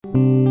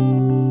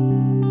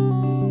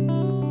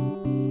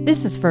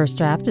This is First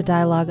Draft, a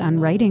dialogue on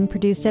writing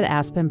produced at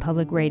Aspen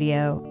Public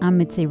Radio. I'm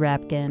Mitzi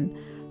Rapkin.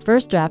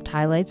 First Draft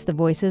highlights the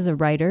voices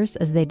of writers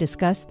as they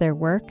discuss their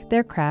work,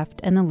 their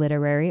craft, and the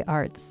literary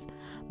arts.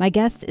 My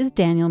guest is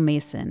Daniel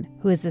Mason,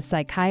 who is a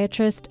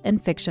psychiatrist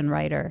and fiction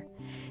writer.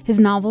 His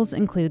novels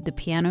include The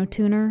Piano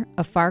Tuner,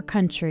 A Far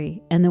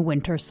Country, and The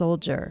Winter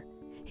Soldier.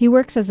 He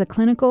works as a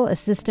clinical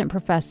assistant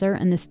professor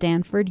in the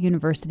Stanford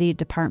University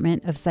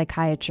Department of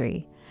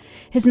Psychiatry.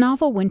 His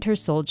novel Winter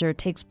Soldier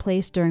takes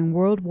place during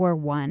World War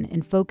I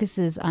and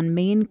focuses on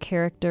main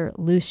character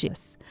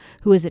Lucius,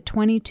 who is a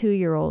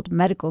 22-year-old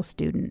medical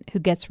student who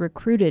gets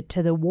recruited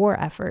to the war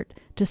effort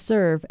to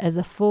serve as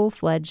a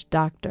full-fledged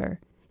doctor.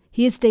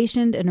 He is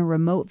stationed in a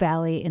remote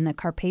valley in the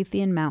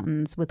Carpathian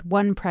Mountains with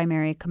one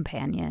primary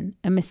companion,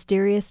 a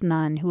mysterious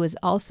nun who is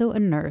also a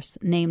nurse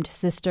named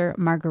Sister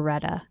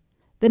Margareta.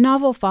 The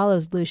novel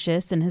follows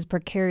Lucius in his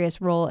precarious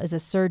role as a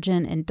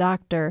surgeon and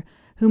doctor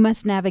who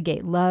must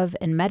navigate love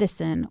and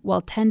medicine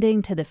while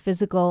tending to the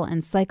physical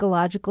and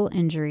psychological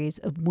injuries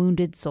of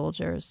wounded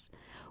soldiers.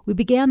 We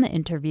began the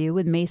interview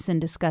with Mason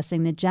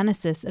discussing the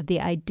genesis of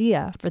the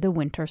idea for The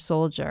Winter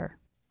Soldier.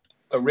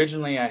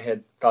 Originally, I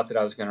had thought that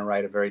I was going to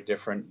write a very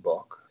different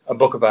book, a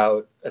book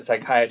about a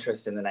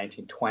psychiatrist in the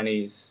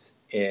 1920s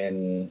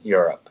in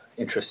Europe,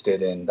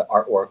 interested in the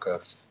artwork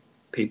of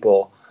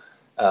people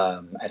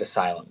at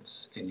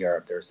asylums in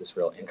Europe. There was this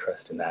real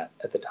interest in that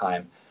at the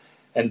time.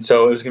 And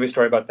so it was going to be a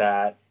story about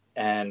that.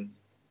 And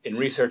in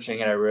researching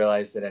it, I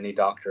realized that any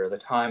doctor at the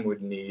time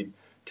would need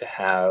to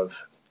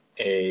have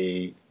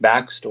a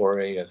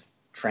backstory of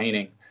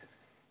training.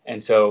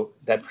 And so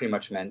that pretty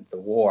much meant the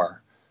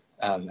war.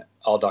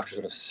 All doctors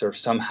would have served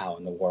somehow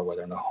in the war,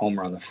 whether in the home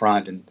or on the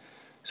front. And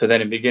so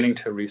then in beginning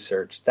to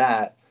research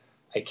that,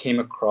 I came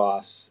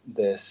across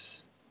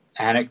this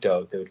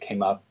anecdote that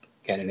came up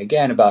again and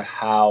again about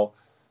how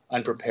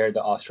unprepared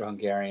the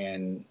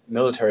Austro-Hungarian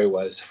military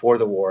was for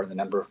the war and the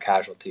number of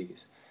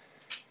casualties.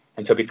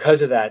 And so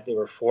because of that, they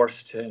were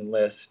forced to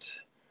enlist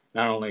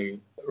not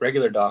only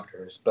regular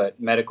doctors, but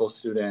medical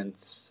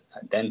students,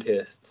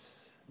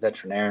 dentists,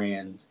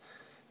 veterinarians,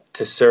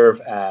 to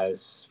serve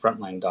as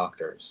frontline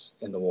doctors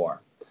in the war.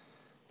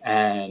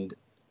 And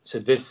so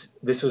this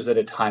was at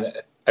a time,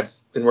 I've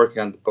been working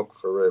on the book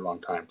for a really long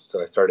time,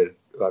 so I started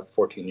about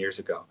 14 years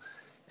ago.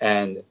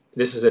 And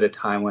this was at a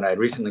time when I had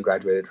recently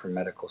graduated from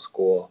medical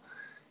school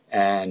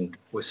and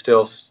was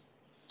still sort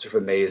of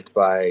amazed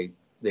by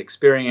the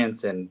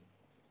experience and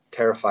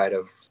terrified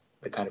of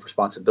the kind of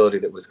responsibility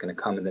that was going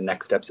to come in the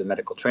next steps of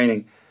medical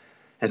training.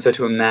 And so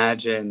to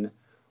imagine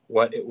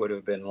what it would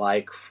have been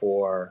like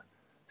for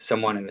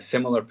someone in a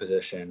similar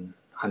position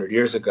 100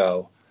 years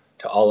ago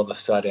to all of a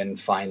sudden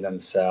find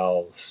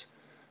themselves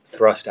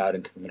thrust out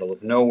into the middle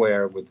of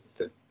nowhere with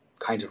the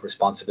kinds of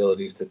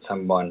responsibilities that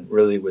someone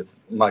really with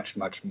much,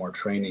 much more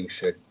training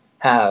should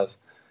have.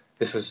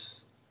 This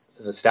was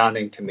sort of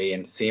astounding to me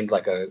and seemed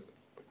like a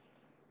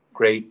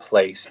great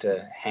place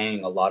to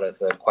hang a lot of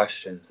the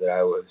questions that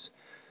I was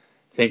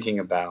thinking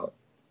about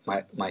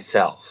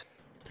myself.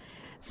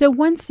 So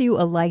once you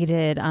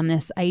alighted on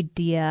this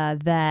idea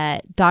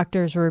that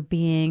doctors were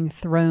being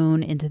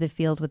thrown into the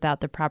field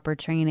without the proper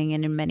training,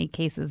 and in many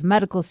cases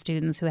medical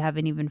students who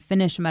haven't even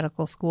finished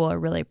medical school or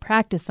really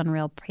practiced on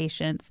real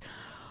patients,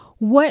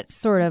 what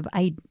sort of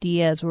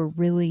ideas were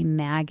really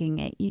nagging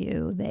at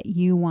you that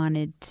you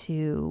wanted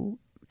to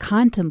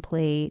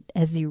contemplate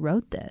as you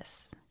wrote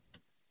this?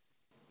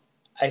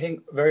 I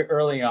think very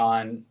early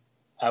on,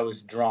 I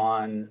was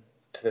drawn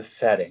to the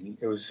setting.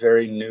 It was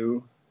very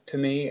new to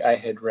me. I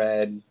had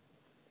read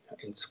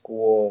in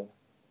school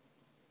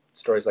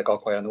stories like All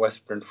Quiet on the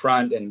Western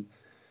Front and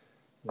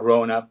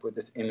grown up with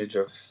this image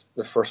of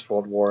the First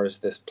World War as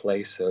this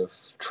place of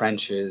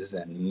trenches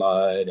and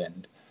mud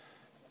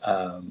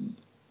and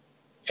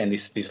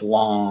these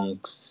long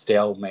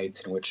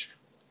stalemates in which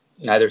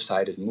neither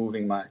side is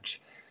moving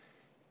much.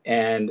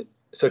 And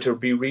so to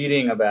be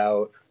reading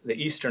about the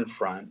Eastern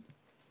Front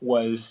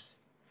was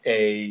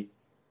a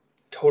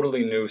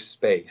totally new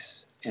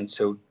space. And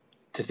so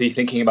to be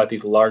thinking about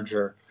these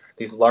larger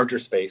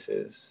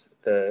spaces,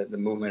 the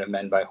movement of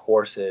men by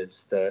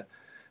horses, the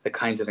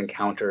kinds of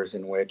encounters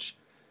in which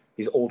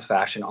these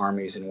old-fashioned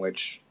armies in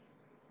which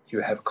you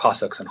have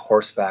Cossacks on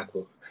horseback,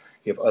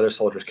 you have other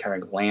soldiers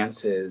carrying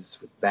lances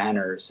with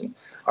banners and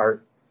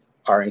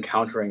are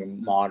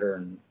encountering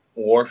modern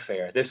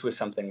warfare. This was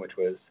something which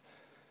was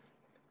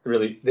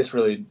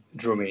really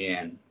drew me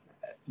in.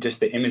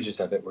 Just the images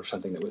of it were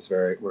something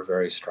that were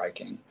very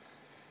striking.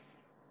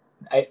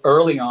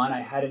 Early on, I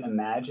hadn't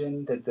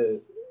imagined that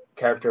the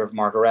character of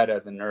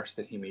Margareta, the nurse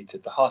that he meets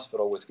at the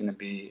hospital, was going to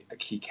be a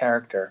key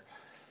character.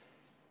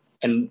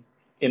 And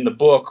in the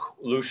book,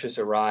 Lucius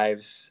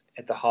arrives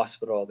at the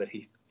hospital that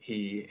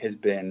he has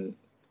been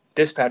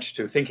dispatched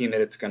to, thinking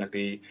that it's going to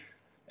be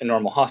a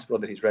normal hospital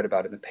that he's read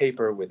about in the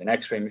paper with an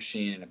x-ray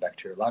machine and a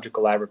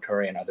bacteriological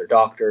laboratory and other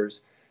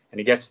doctors. And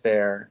he gets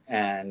there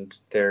and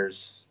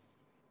there's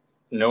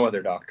no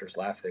other doctors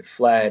left. They've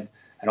fled,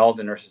 and all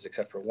the nurses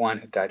except for one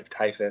have died of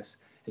typhus,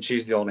 and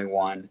she's the only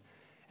one.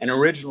 And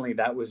originally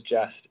that was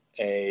just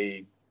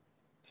a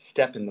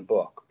step in the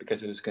book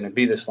because it was going to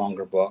be this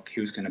longer book.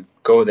 He was going to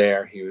go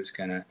there. He was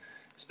going to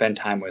spend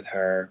time with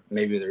her.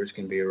 Maybe there was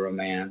going to be a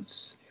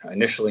romance.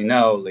 Initially,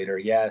 no. Later,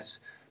 yes.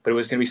 But it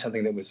was going to be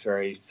something that was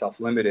very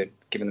self-limited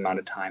given the amount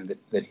of time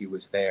that he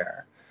was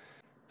there.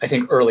 I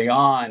think early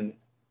on,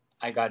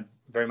 I got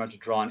very much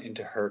drawn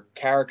into her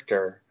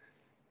character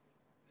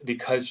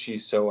because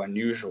she's so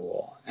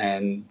unusual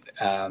and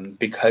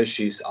because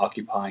she's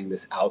occupying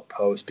this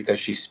outpost, because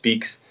she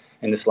speaks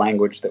in this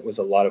language that was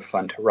a lot of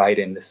fun to write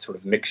in, this sort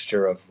of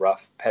mixture of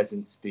rough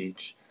peasant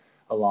speech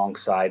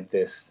alongside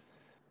this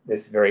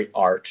very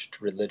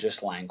arched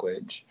religious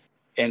language.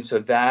 And so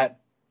that,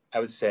 I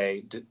would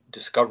say,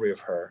 discovery of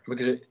her,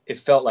 because it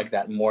felt like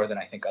that more than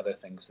I think other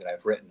things that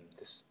I've written.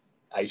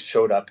 I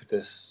showed up at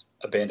this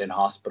abandoned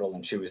hospital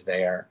and she was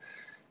there,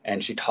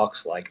 and she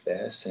talks like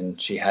this,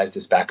 and she has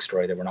this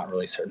backstory that we're not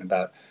really certain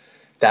about.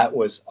 That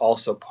was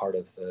also part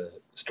of the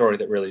story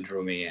that really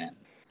drew me in.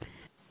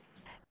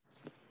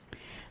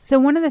 So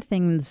one of the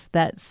things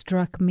that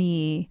struck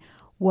me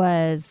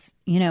was,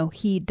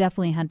 he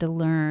definitely had to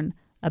learn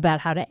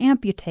about how to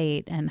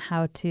amputate and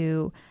how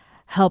to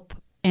help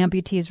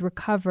amputees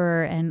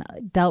recover, and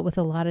dealt with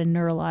a lot of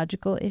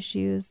neurological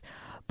issues.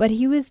 But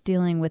he was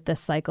dealing with the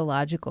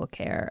psychological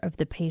care of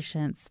the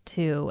patients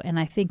too. And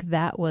I think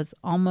that was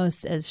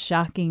almost as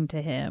shocking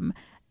to him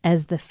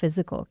as the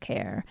physical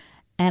care.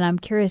 And I'm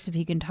curious if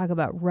you can talk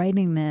about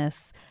writing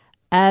this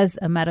as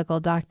a medical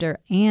doctor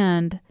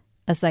and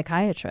a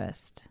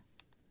psychiatrist.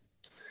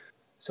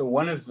 So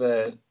one of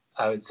the,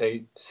 I would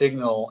say,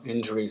 signal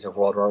injuries of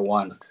World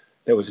War I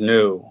that was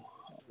new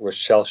was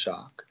shell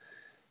shock.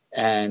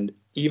 And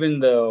even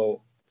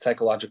though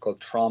psychological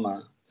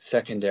trauma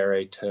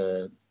secondary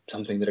to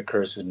something that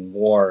occurs in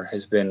war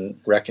has been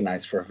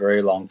recognized for a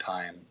very long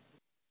time,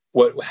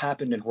 what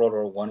happened in World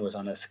War I was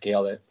on a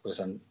scale that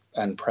was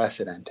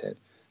unprecedented.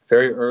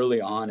 Very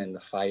early on in the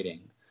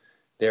fighting,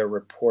 there are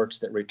reports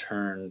that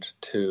returned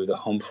to the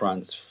home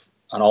fronts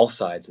on all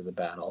sides of the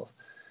battle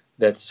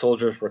that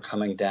soldiers were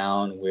coming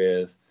down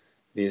with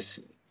these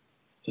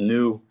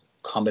new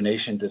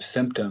combinations of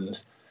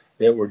symptoms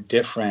that were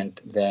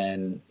different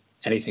than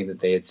anything that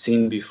they had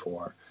seen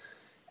before.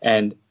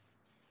 And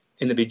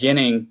in the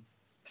beginning,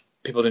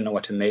 people didn't know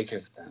what to make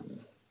of them.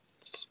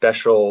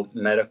 Special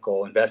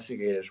medical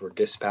investigators were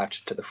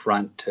dispatched to the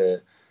front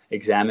to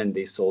examine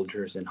these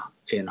soldiers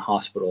in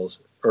hospitals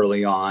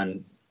early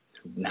on.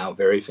 Now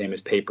very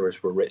famous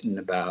papers were written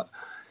about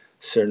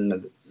certain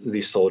of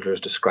these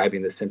soldiers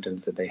describing the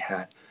symptoms that they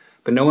had.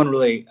 But no one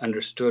really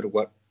understood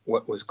what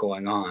was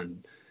going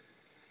on.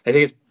 I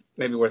think it's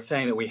maybe worth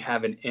saying that we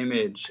have an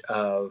image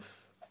of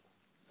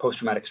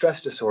post-traumatic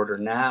stress disorder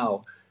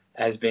now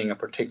as being a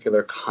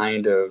particular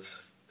kind of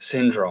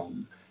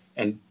syndrome,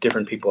 and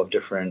different people have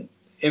different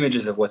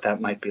images of what that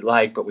might be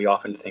like, but we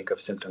often think of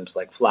symptoms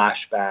like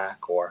flashback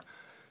or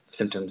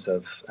symptoms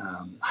of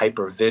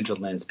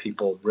hypervigilance,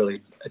 people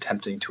really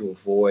attempting to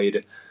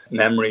avoid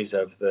memories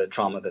of the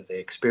trauma that they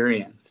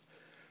experienced.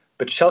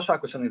 But shell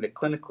shock was something that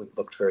clinically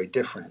looked very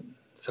different.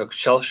 So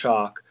shell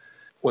shock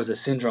was a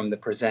syndrome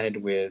that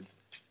presented with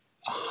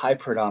a high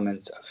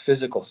predominance of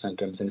physical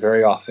symptoms and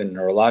very often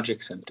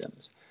neurologic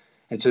symptoms.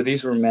 And so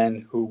these were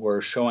men who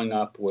were showing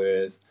up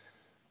with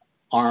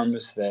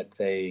arms that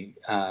they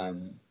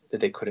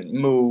couldn't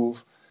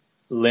move,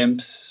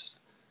 limps,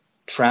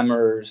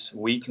 tremors,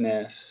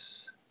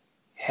 weakness,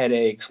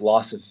 headaches,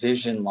 loss of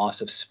vision,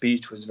 loss of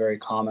speech was very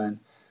common.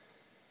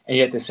 And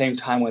yet at the same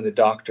time, when the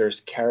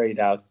doctors carried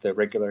out the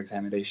regular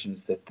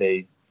examinations that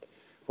they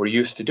were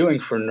used to doing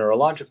for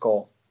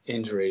neurological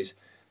injuries,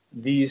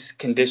 these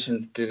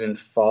conditions didn't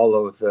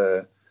follow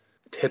the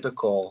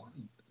typical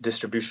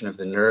distribution of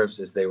the nerves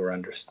as they were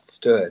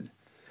understood.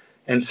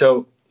 And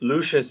so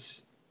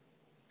Lucius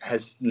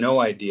has no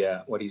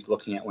idea what he's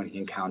looking at when he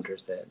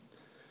encounters that.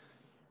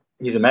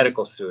 He's a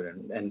medical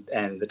student,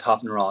 and the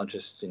top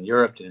neurologists in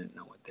Europe didn't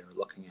know what they were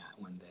looking at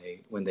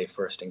when they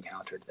first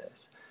encountered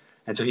this.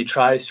 And so he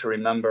tries to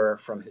remember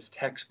from his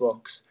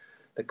textbooks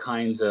the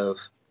kinds of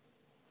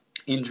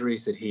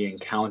injuries that he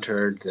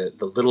encountered,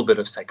 the little bit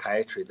of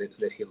psychiatry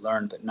that he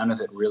learned, but none of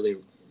it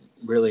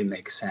really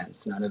makes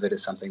sense. None of it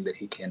is something that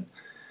he can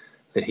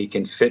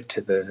fit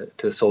to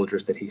the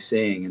soldiers that he's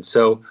seeing. And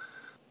so,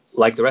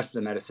 like the rest of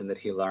the medicine that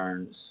he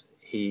learns,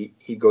 he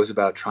goes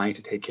about trying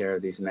to take care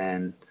of these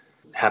men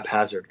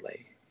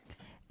haphazardly.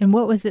 And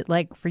what was it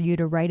like for you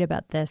to write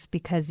about this?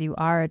 Because you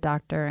are a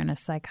doctor and a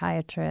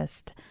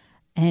psychiatrist.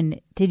 And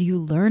did you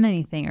learn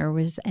anything, or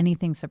was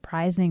anything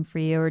surprising for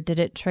you, or did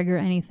it trigger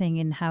anything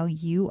in how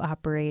you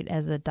operate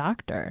as a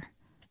doctor?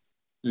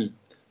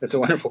 That's a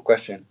wonderful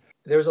question.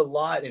 There's a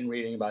lot in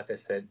reading about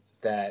this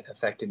that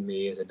affected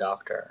me as a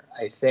doctor.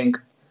 I think,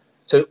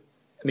 so,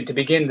 I mean, to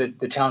begin,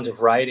 the challenge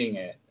of writing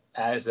it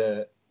as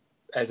a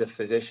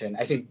physician,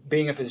 I think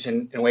being a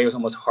physician in a way was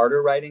almost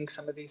harder writing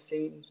some of these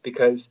scenes,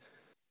 because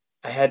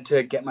I had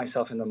to get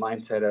myself in the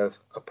mindset of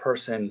a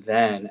person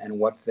then and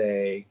what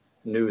they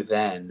knew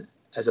then,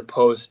 as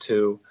opposed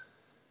to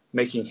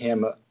making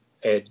him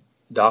a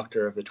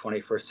doctor of the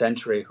 21st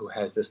century who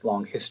has this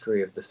long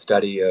history of the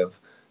study of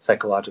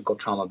psychological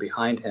trauma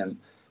behind him,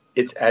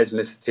 it's as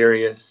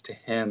mysterious to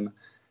him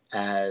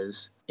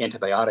as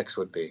antibiotics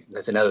would be.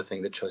 That's another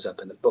thing that shows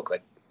up in the book.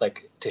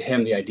 Like to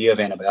him, the idea of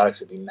antibiotics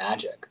would be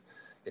magic.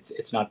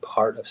 It's not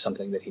part of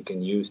something that he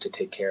can use to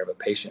take care of a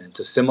patient. And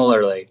so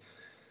similarly,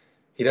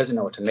 he doesn't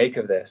know what to make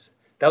of this.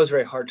 That was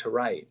very hard to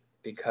write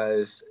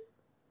because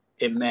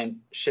it meant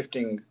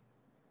shifting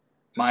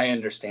my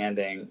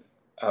understanding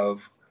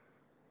of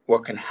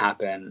what can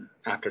happen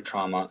after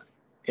trauma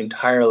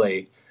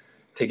entirely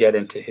to get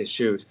into his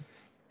shoes.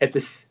 At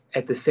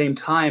the same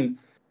time,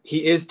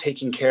 he is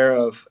taking care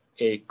of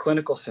a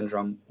clinical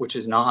syndrome, which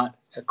is not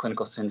a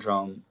clinical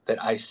syndrome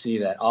that I see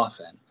that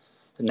often.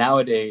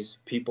 Nowadays,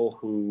 people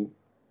who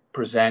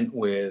present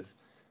with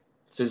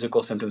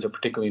physical symptoms, or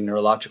particularly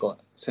neurological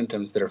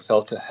symptoms that are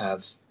felt to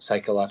have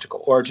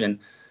psychological origin,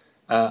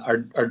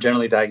 are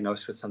generally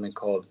diagnosed with something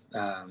called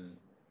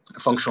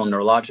functional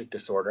neurologic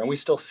disorder, and we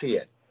still see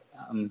it.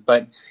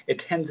 But it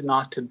tends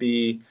not to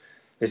be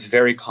this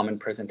very common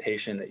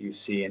presentation that you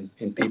see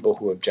in people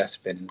who have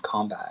just been in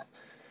combat.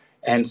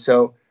 And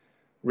so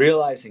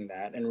realizing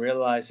that, and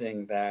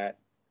realizing that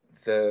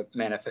the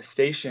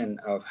manifestation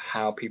of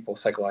how people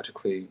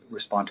psychologically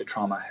respond to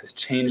trauma has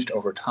changed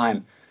over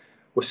time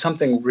was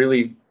something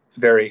really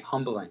very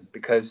humbling,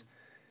 because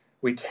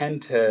we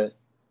tend to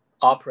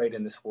operate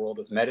in this world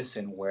of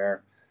medicine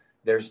where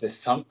there's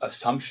this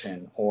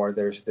assumption, or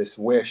there's this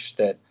wish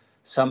that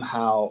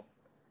somehow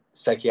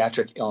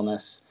psychiatric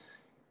illness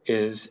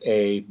is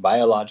a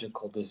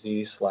biological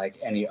disease like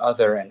any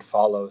other and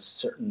follows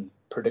certain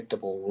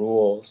predictable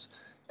rules,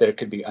 that it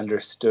could be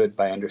understood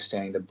by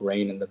understanding the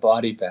brain and the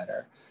body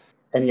better.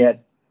 And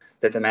yet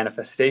that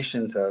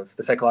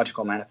the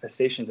psychological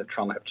manifestations of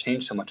trauma have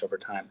changed so much over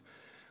time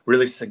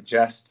really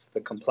suggests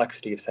the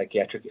complexity of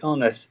psychiatric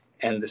illness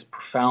and this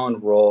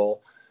profound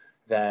role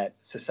that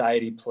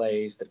society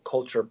plays, that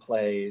culture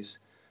plays,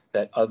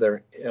 that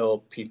other ill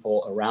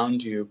people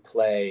around you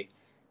play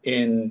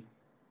in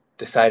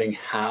deciding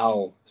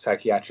how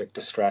psychiatric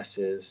distress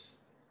is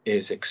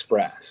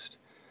expressed.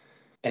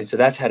 And so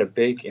that's had a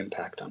big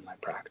impact on my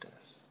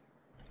practice.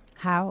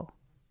 How?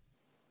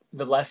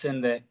 The lesson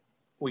that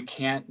we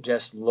can't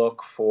just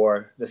look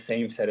for the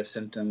same set of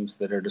symptoms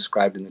that are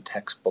described in the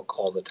textbook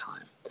all the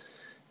time.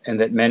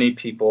 And that many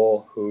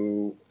people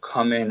who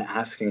come in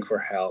asking for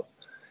help,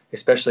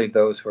 especially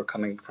those who are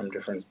coming from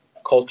different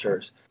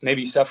cultures, may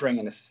be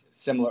suffering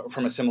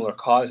from a similar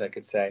cause, I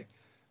could say,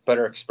 but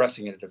are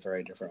expressing it in a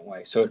very different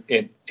way. So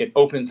it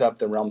opens up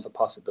the realms of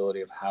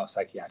possibility of how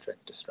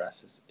psychiatric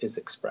distress is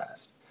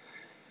expressed.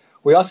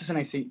 We also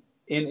sometimes see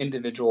in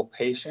individual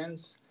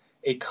patients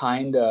a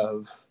kind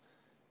of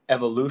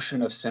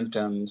evolution of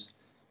symptoms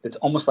that's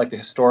almost like the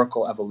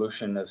historical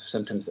evolution of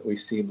symptoms that we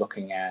see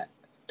looking at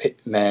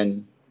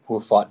men who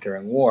have fought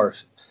during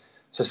wars.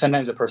 So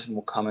sometimes a person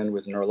will come in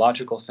with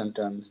neurological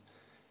symptoms,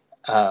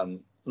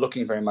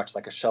 looking very much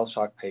like a shell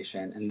shock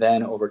patient. And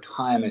then over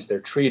time, as they're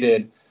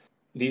treated,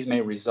 these may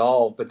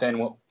resolve, but then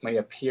what may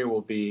appear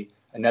will be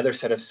another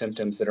set of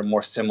symptoms that are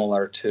more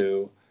similar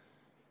to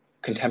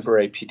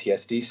contemporary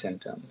PTSD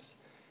symptoms.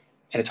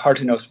 And it's hard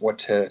to know what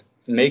to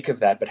make of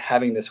that, but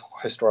having this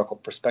historical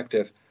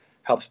perspective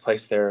helps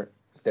place their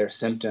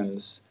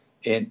symptoms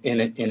in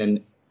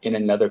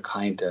another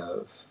kind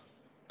of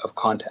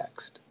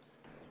context.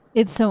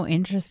 It's so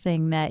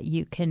interesting that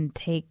you can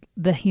take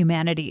the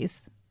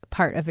humanities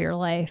part of your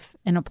life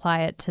and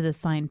apply it to the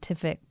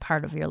scientific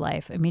part of your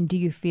life. I mean, do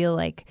you feel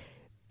like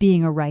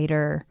being a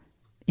writer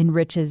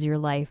enriches your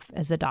life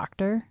as a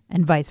doctor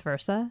and vice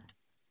versa?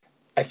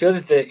 I feel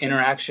that the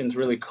interaction is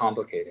really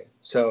complicated.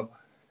 So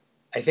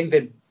I think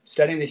that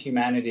studying the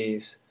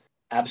humanities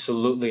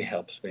absolutely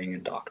helps being a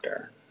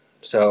doctor.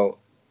 So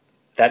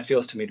that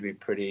feels to me to be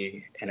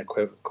pretty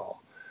unequivocal.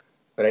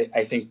 But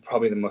I think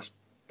probably the most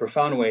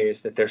profound way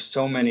is that there's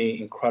so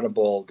many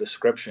incredible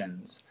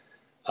descriptions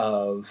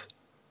of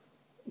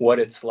what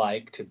it's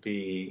like to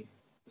be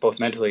both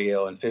mentally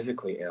ill and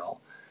physically ill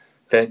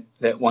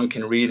that one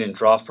can read and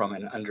draw from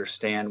and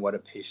understand what a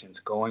patient's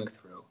going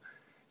through,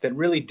 that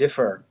really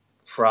differ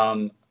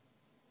from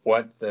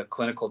what the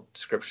clinical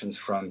descriptions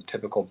from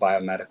typical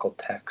biomedical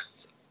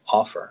texts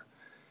offer.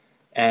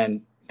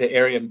 And the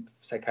area of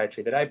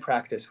psychiatry that I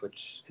practice,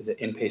 which is an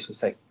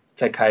inpatient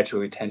psychiatry,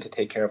 we tend to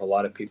take care of a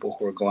lot of people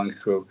who are going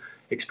through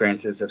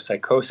experiences of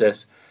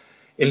psychosis.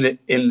 In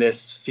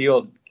this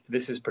field,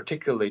 this is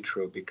particularly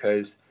true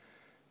because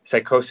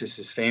psychosis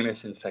is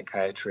famous in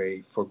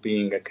psychiatry for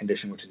being a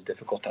condition which is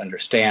difficult to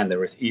understand. There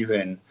was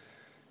even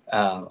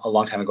a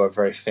long time ago a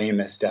very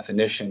famous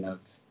definition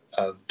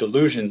of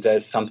delusions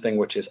as something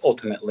which is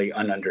ultimately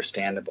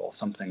ununderstandable,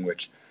 something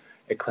which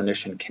a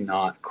clinician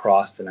cannot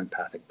cross an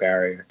empathic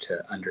barrier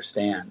to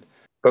understand.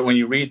 But when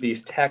you read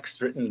these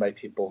texts written by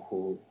people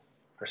who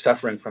are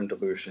suffering from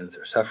delusions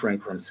or suffering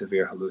from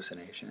severe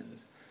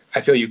hallucinations,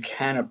 I feel you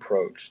can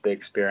approach the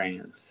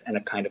experience in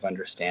a kind of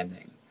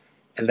understanding.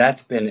 And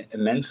that's been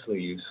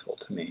immensely useful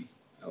to me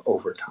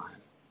over time.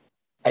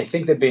 I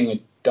think that being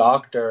a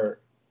doctor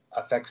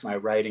affects my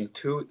writing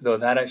too, though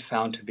that I've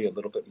found to be a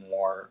little bit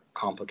more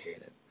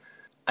complicated.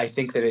 I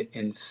think that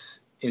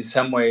in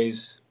some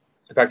ways,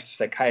 the practice of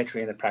psychiatry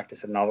and the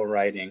practice of novel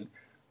writing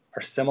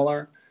are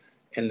similar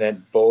in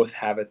that both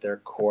have at their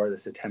core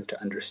this attempt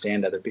to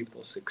understand other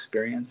people's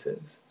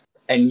experiences.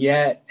 And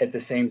yet, at the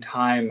same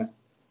time,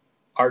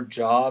 our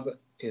job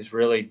is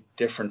really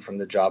different from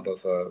the job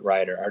of a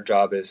writer. Our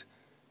job is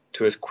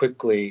to, as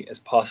quickly as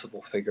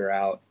possible, figure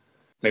out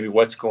maybe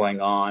what's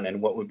going on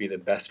and what would be the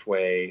best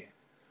way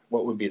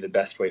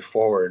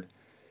forward.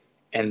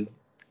 And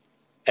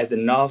as a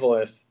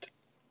novelist,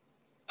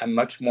 I'm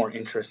much more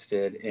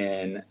interested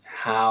in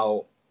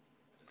how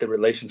the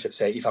relationship,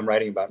 say, if I'm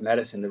writing about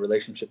medicine, the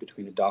relationship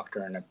between a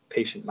doctor and a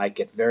patient might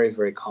get very,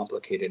 very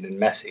complicated and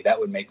messy. That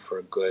would make for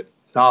a good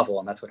novel,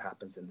 and that's what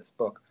happens in this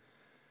book.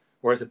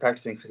 Whereas a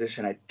practicing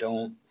physician, I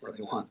don't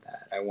really want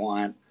that. I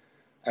want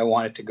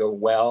it to go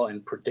well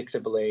and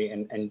predictably,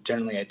 and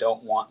generally I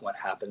don't want what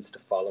happens to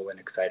follow an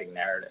exciting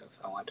narrative.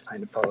 I want to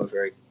kind of follow a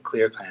very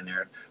clear kind of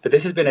narrative. But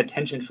this has been a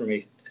tension for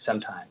me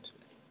sometimes.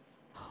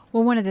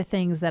 Well, one of the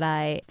things that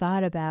I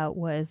thought about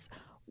was,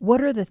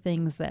 what are the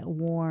things that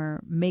war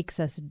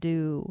makes us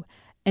do,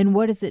 and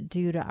what does it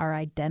do to our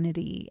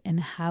identity and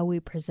how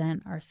we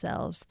present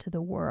ourselves to the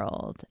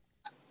world?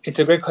 It's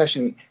a great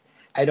question.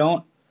 I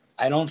don't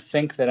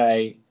think that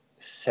I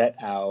set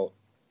out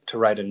to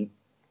write a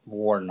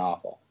war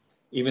novel.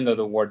 Even though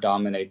the war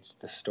dominates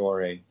the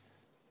story,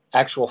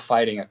 actual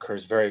fighting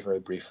occurs very, very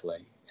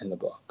briefly in the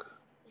book.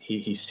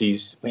 He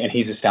sees, and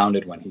he's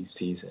astounded when he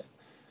sees it.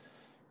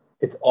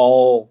 It's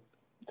all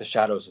the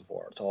shadows of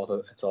war. It's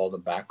all the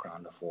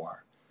background of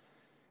war.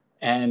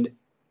 And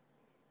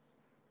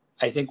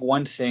I think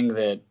one thing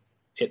that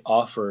it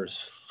offers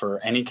for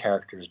any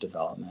character's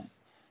development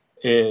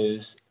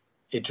is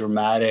a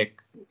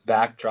dramatic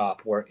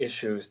backdrop where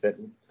issues that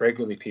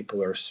regularly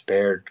people are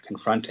spared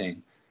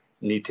confronting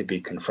need to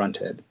be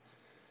confronted.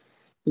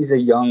 He's a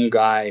young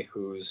guy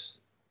who's,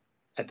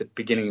 at the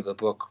beginning of the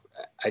book,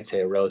 I'd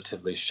say a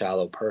relatively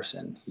shallow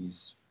person.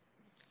 He's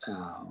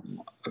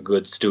a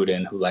good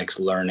student who likes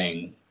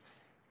learning,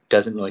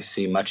 doesn't really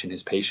see much in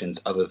his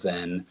patients other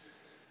than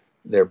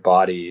their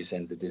bodies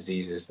and the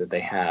diseases that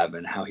they have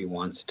and how he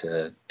wants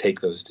to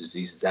take those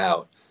diseases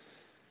out.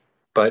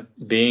 But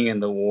being in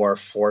the war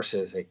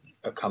forces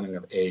a coming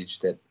of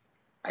age that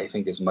I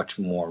think is much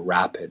more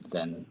rapid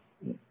than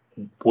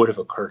would have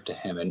occurred to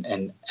him,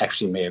 and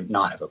actually may have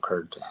not have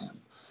occurred to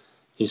him.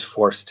 He's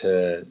forced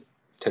to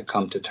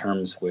come to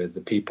terms with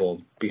the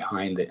people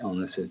behind the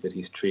illnesses that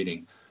he's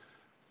treating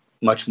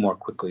much more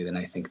quickly than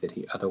I think that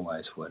he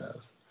otherwise would have.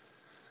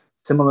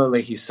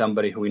 Similarly, he's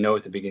somebody who we know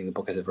at the beginning of the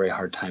book has a very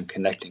hard time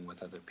connecting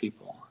with other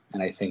people.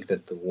 And I think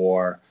that the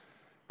war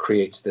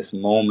creates this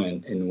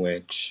moment in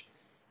which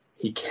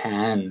he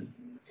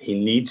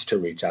needs to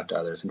reach out to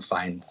others and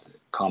find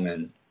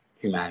common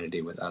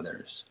humanity with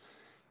others.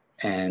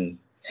 And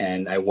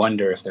I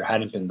wonder, if there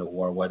hadn't been the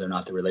war, whether or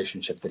not the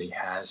relationship that he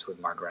has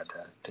with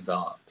Margareta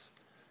develops.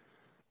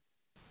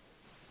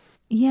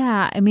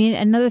 Yeah, I mean,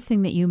 another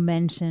thing that you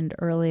mentioned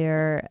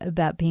earlier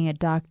about being a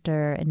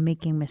doctor and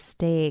making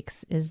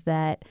mistakes is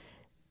that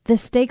the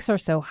stakes are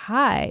so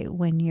high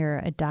when you're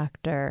a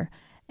doctor,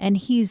 and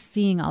he's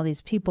seeing all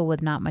these people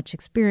with not much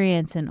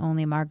experience and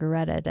only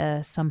Margareta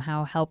to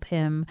somehow help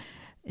him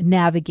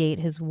navigate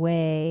his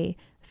way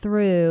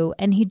through,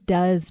 and he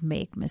does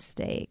make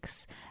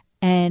mistakes,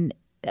 and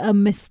a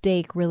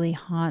mistake really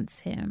haunts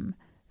him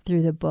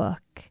through the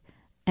book.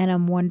 And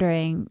I'm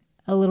wondering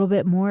a little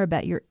bit more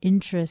about your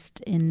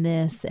interest in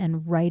this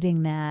and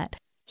writing that.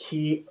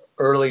 He,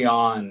 early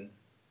on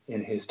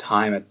in his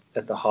time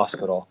at the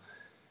hospital,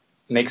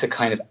 makes a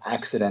kind of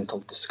accidental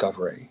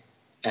discovery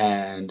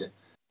and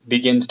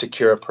begins to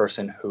cure a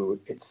person who,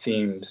 it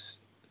seems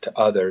to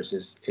others,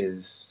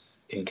 is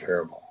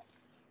incurable.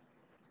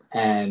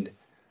 And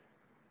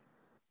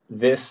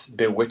this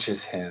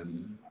bewitches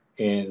him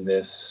in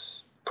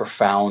this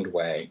profound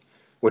way,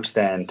 which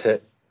then,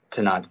 to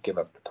not give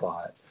up the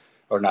plot,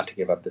 or not to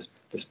give up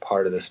this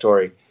part of the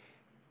story,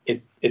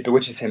 it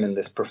bewitches him in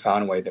this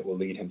profound way that will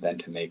lead him then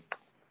to make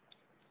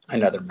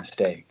another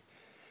mistake.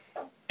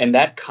 And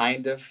that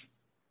kind of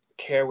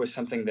care was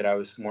something that I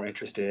was more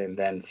interested in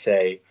than,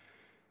 say,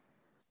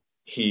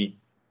 he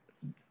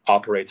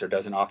operates or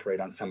doesn't operate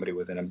on somebody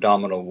with an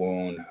abdominal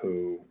wound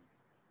who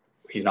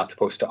he's not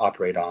supposed to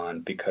operate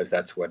on because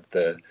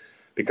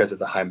of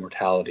the high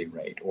mortality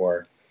rate,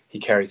 or he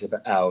carries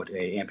out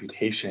a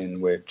amputation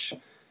which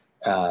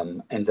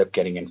ends up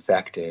getting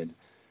infected.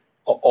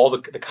 All the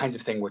kinds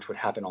of things which would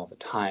happen all the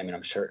time, and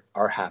I'm sure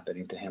are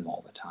happening to him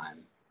all the time,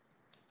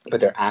 but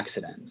they're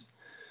accidents.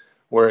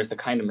 Whereas the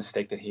kind of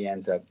mistake that he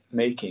ends up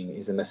making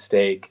is a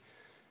mistake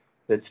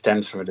that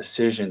stems from a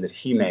decision that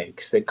he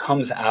makes that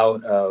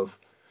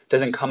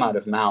doesn't come out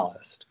of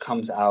malice,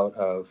 comes out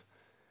of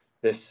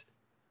this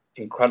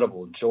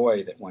incredible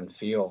joy that one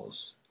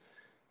feels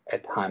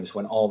at times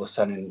when all of a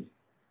sudden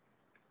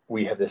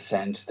we have the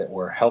sense that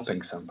we're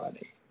helping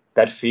somebody.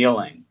 That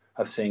feeling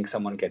of seeing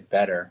someone get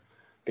better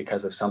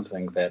because of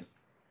something that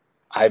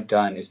I've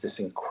done is this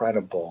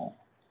incredible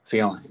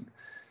feeling.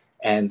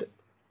 And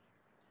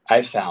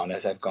I've found,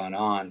 as I've gone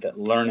on, that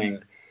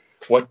learning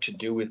what to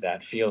do with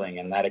that feeling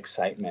and that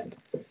excitement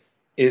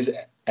is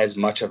as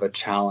much of a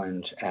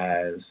challenge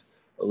as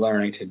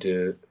learning to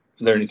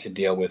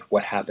deal with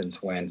what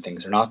happens when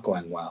things are not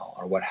going well,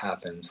 or what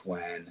happens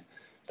when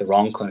the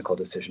wrong clinical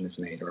decision is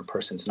made or a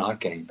person's not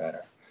getting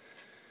better.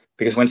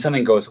 Because when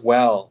something goes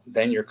well,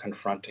 then you're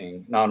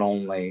confronting not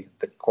only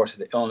the course of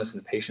the illness in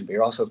the patient, but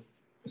you're also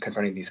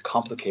confronting these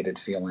complicated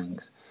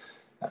feelings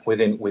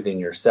within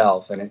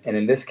yourself. And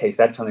in this case,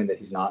 that's something that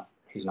he's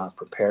not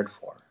prepared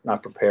for.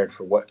 Not prepared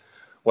for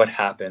what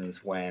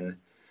happens when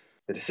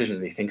the decision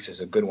that he thinks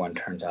is a good one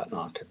turns out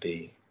not to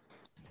be.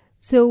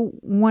 So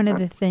one of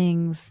the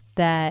things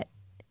that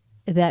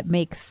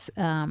makes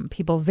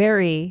people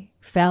very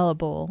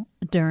fallible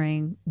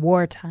during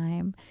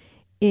wartime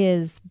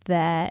is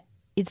that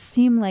it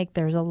seemed like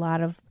there's a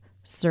lot of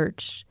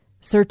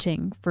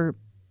searching for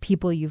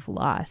people you've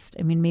lost.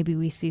 I mean, maybe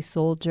we see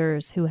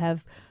soldiers who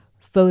have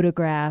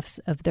photographs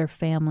of their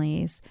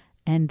families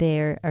and they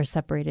are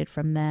separated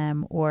from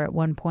them. Or at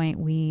one point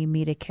we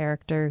meet a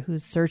character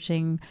who's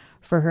searching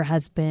for her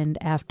husband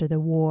after the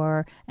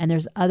war. And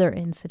there's other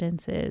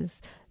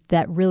incidences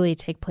that really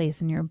take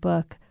place in your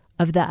book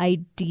of the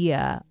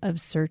idea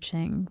of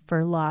searching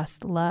for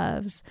lost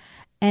loves.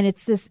 And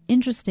it's this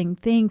interesting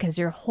thing because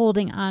you're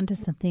holding on to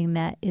something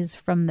that is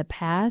from the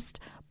past,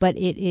 but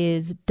it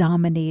is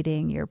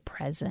dominating your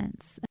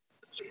presence.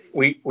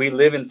 We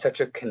live in such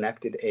a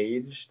connected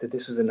age that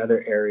this was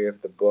another area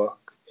of the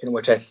book in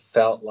which I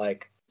felt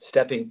like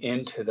stepping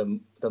into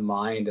the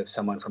mind of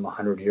someone from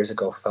 100 years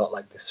ago felt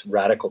like this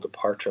radical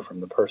departure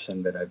from the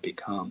person that I've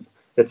become.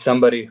 That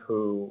somebody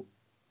who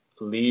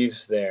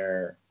leaves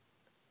their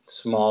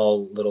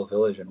small little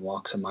village and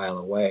walks a mile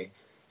away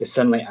is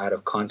suddenly out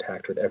of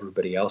contact with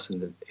everybody else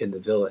in the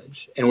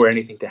village. And were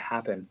anything to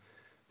happen,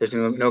 there's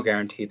no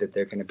guarantee that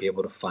they're going to be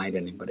able to find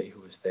anybody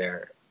who was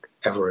there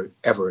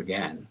ever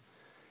again.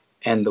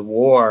 And the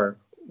war,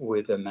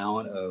 with the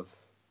amount of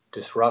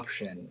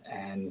disruption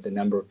and the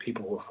number of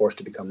people who were forced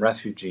to become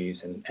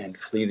refugees and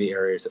flee the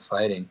areas of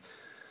fighting,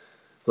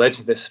 led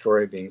to this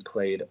story being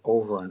played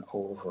over and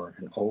over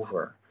and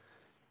over.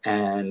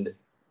 And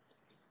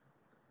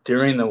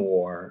during the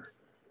war,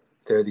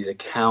 there are these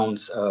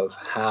accounts of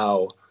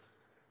how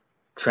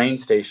train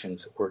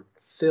stations were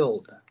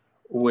filled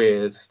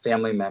with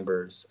family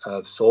members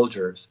of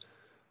soldiers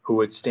who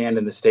would stand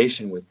in the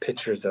station with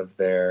pictures of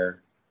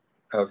their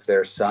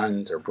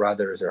sons or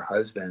brothers or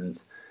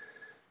husbands,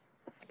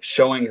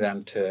 showing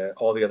them to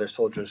all the other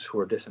soldiers who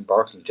were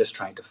disembarking, just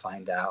trying to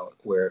find out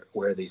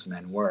where these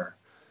men were.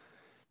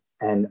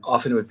 And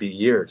often it would be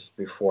years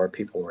before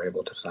people were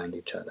able to find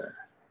each other.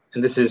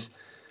 And this is,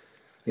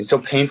 it's so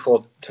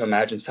painful to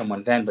imagine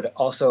someone then, but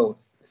also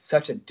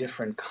such a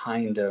different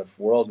kind of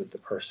world that the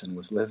person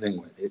was living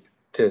with.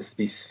 To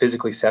be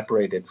physically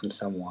separated from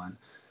someone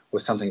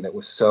was something that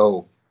was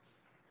so,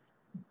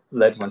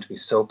 led one to be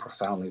so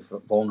profoundly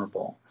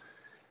vulnerable.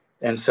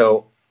 And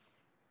so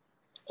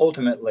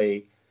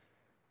ultimately,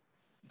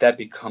 that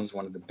becomes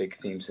one of the big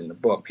themes in the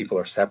book. People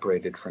are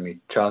separated from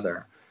each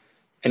other.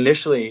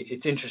 Initially,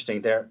 it's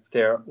interesting. There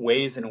are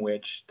ways in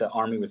which the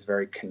army was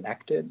very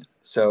connected.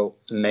 So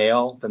the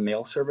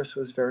mail service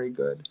was very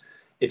good.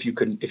 If you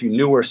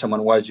knew where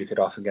someone was, you could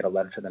often get a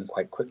letter to them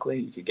quite quickly.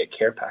 You could get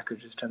care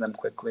packages to them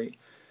quickly.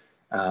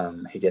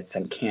 He gets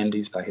sent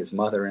candies by his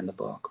mother in the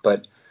book.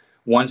 But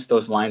once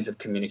those lines of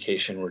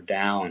communication were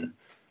down,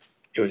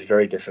 it was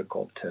very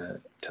difficult to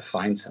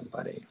find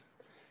somebody.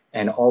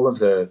 And all of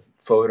the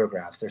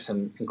photographs, there's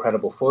some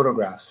incredible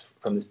photographs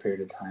from this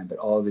period of time, but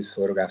all of these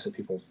photographs of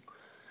people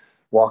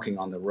walking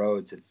on the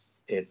roads,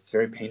 it's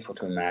very painful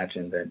to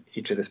imagine that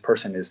each of these people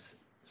is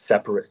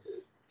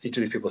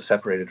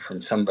separated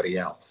from somebody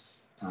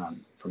else,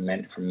 from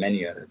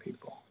many other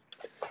people.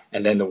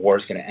 And then the war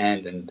is going to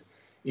end, and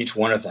each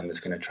one of them is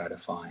going to try to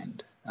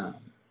find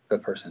the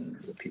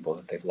people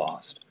that they've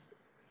lost.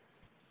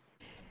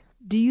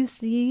 Do you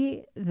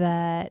see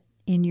that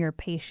in your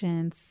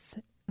patients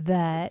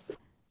that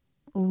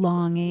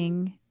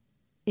longing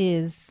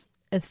is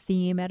a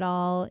theme at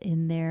all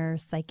in their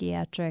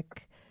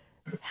psychiatric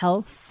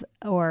health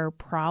or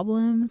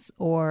problems?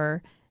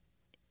 Or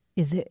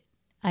is it,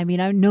 I mean,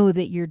 I know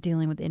that you're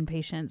dealing with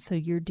inpatients, so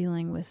you're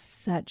dealing with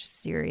such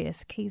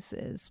serious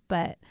cases,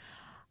 but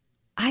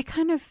I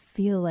kind of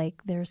feel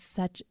like there's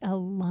such a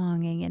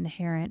longing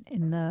inherent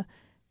in the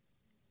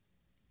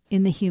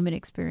human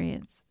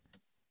experience.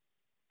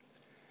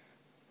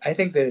 I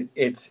think that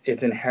it's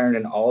inherent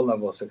in all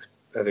levels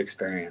of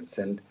experience,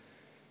 and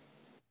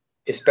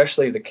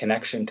especially the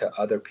connection to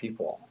other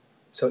people.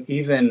 So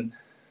even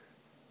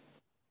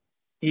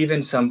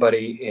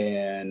somebody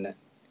in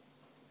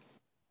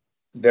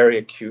very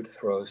acute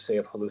throes, say,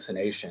 of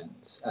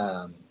hallucinations,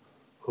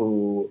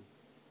 who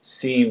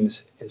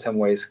seems in some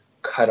ways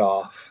cut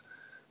off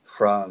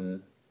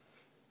from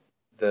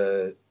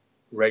the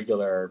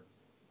regular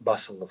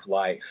bustle of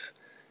life,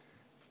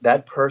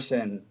 that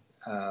person,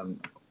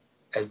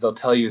 as they'll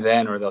tell you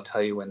then, or they'll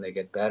tell you when they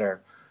get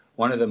better,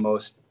 one of the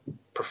most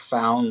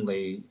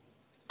profoundly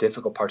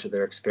difficult parts of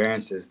their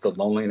experience is the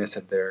loneliness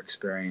of their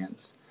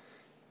experience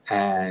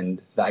and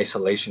the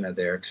isolation of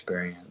their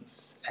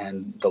experience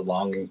and the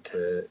longing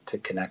to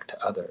connect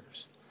to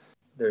others.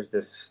 There's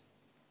this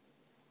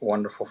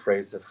wonderful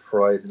phrase of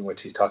Freud in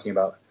which he's talking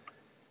about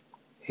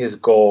his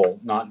goal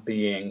not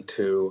being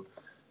to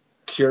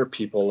cure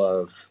people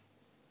of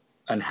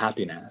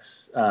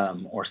unhappiness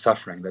or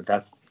suffering,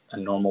 that's a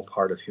normal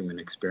part of human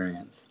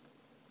experience.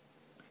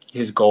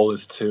 His goal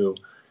is to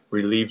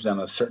relieve them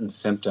of certain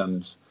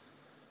symptoms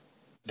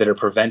that are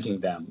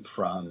preventing them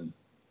from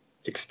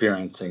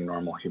experiencing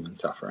normal human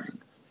suffering.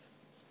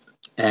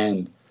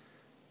 And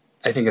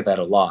I think of that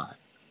a lot,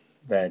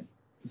 that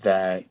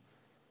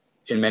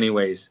in many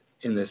ways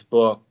in this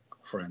book,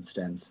 for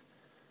instance,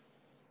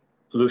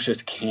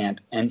 Lucius can't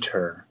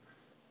enter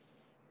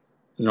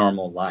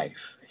normal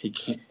life. He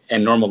can't,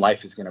 and normal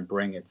life is going to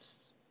bring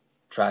its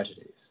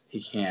tragedies.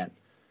 He can't,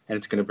 and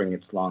it's going to bring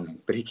its longing,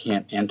 but he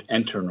can't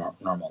enter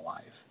normal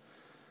life.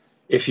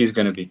 If he's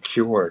going to be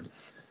cured,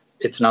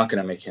 it's not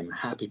going to make him a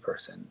happy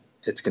person.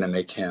 It's going to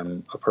make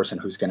him a person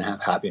who's going to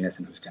have happiness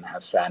and who's going to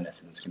have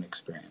sadness and is going to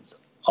experience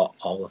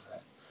all of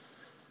it.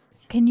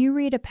 Can you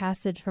read a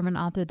passage from an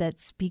author that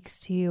speaks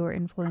to you or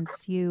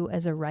influenced you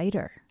as a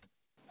writer?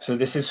 So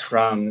this is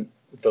from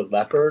The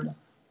Leopard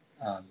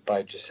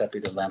by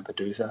Giuseppe de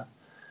Lampedusa,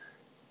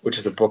 which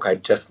is a book I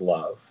just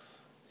love.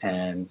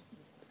 And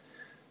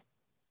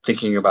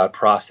thinking about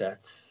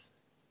process,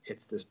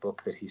 it's this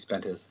book that he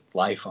spent his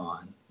life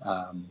on.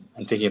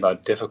 And thinking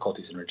about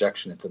difficulties and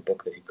rejection, it's a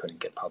book that he couldn't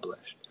get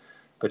published.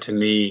 But to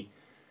me,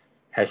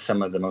 has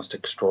some of the most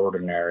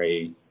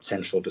extraordinary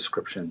sensual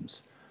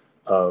descriptions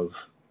of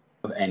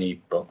any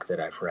book that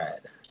I've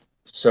read.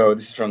 So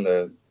this is from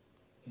the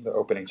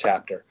opening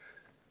chapter.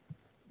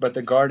 But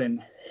the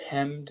garden,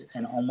 hemmed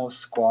and almost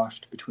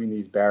squashed between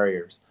these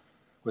barriers,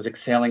 was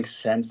exhaling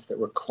scents that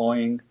were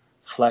cloying,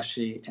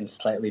 fleshy, and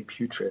slightly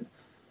putrid,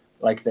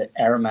 like the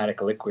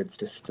aromatic liquids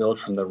distilled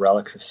from the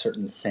relics of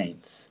certain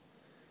saints.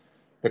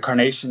 The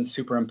carnations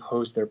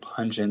superimposed their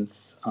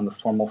pungence on the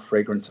formal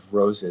fragrance of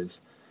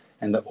roses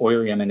and the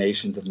oily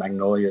emanations of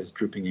magnolias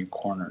drooping in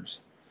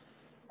corners.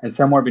 And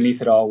somewhere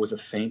beneath it all was a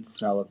faint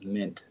smell of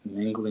mint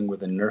mingling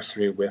with a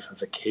nursery whiff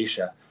of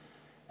acacia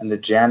and the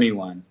jammy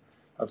one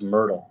of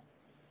myrtle.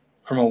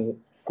 From a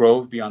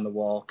grove beyond the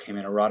wall came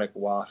an erotic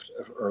waft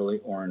of early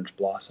orange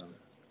blossom.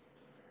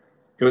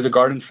 It was a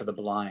garden for the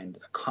blind,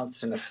 a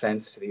constant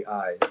offense to the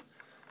eyes,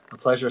 a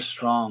pleasure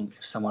strong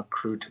if somewhat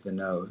crude to the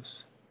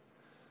nose.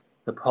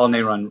 The Paul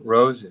Néron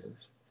roses,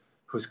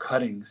 whose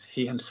cuttings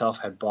he himself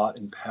had bought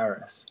in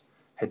Paris,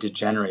 had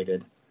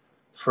degenerated,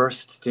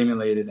 first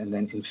stimulated and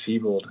then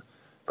enfeebled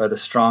by the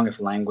strong if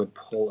languid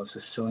pull of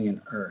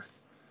Sicilian earth,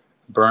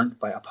 burnt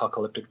by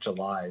apocalyptic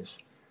Julys.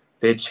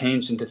 They had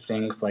changed into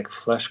things like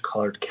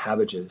flesh-colored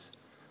cabbages,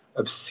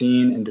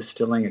 obscene and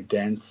distilling a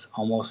dense,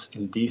 almost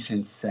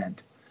indecent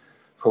scent,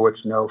 for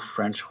which no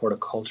French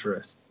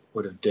horticulturist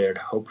would have dared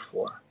hope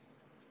for.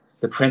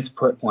 The prince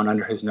put one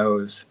under his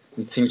nose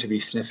and seemed to be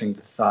sniffing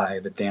the thigh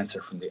of a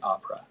dancer from the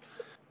opera.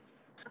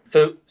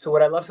 So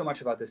what I love so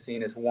much about this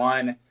scene is,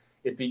 one,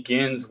 it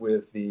begins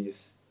with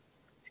this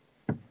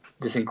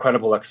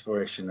incredible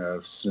exploration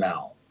of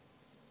smell.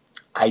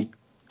 I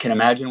can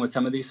imagine what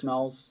some of these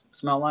smells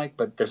smell like,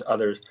 but there's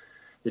others.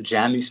 The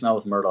jammy smell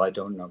of myrtle, I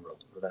don't know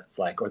what that's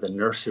like, or the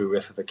nursery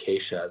whiff of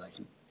acacia. I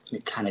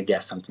can kind of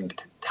guess something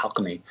to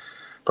alchemy,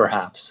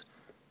 perhaps.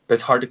 But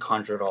it's hard to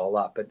conjure it all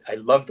up. But I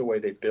love the way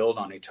they build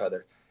on each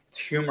other. It's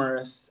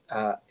humorous.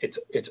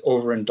 It's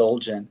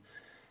overindulgent.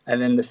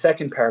 And then the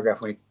second paragraph,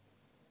 when he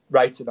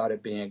writes about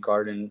it being a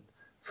garden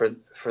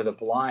for the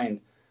blind,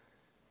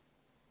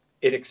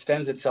 it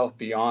extends itself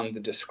beyond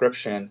the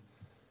description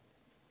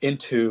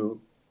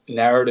into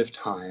narrative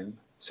time,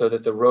 so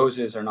that the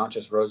roses are not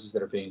just roses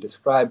that are being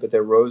described, but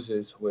they're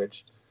roses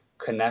which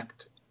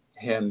connect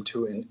him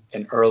to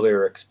an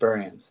earlier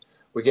experience.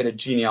 We get a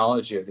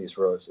genealogy of these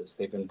roses.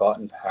 They've been bought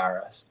in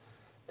Paris,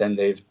 then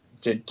they've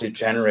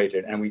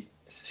degenerated, and we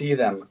see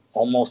them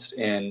almost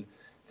in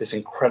this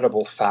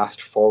incredible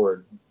fast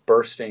forward,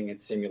 bursting in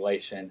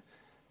simulation,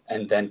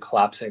 and then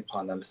collapsing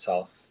upon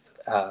themselves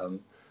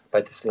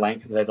by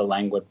the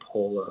languid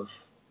pull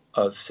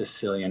of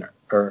Sicilian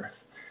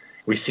earth.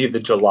 We see the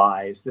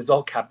Julys. This is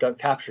all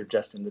captured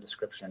just in the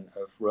description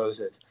of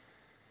roses.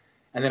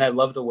 And then I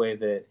love the way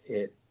that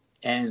it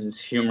ends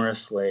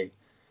humorously,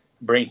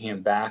 bringing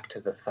him back to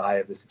the thigh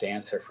of this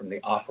dancer from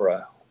the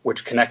opera,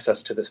 which connects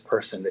us to this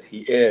person that he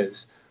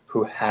is,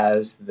 who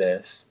has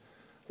this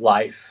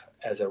life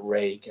as a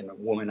rake and a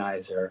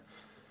womanizer,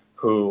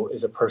 who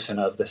is a person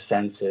of the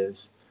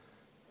senses,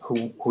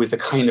 who is the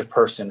kind of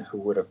person who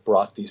would have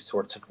brought these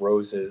sorts of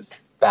roses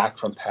back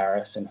from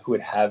Paris and who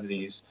would have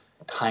these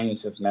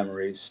kinds of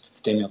memories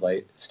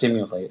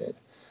stimulated.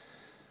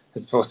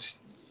 It's both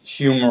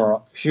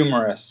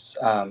humorous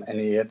and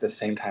he at the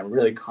same time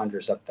really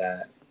conjures up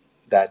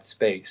that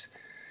space.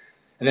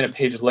 And then a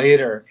page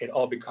later, it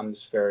all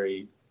becomes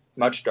very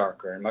much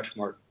darker and much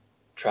more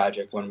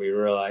tragic when we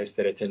realize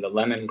that it's in the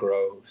lemon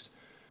groves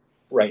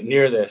right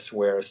near this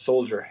where a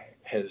soldier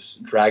has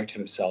dragged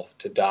himself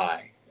to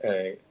die,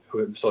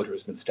 a soldier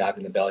who's been stabbed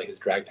in the belly has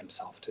dragged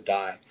himself to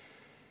die.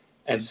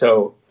 And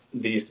so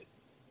these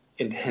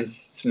intense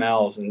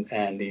smells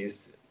and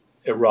these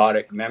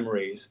erotic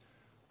memories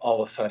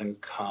all of a sudden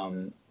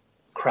come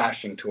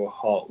crashing to a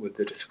halt with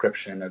the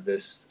description of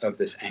this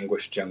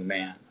anguished young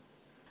man.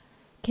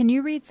 Can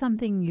you read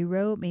something you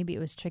wrote? Maybe it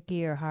was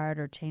tricky or hard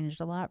or changed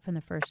a lot from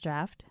the first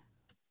draft?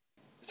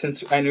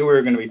 Since I knew we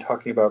were going to be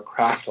talking about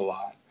craft a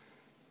lot,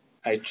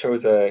 I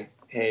chose a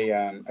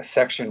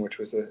section which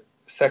was a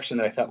section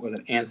that I thought was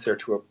an answer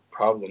to a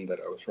problem that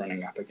I was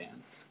running up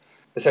against.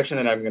 The section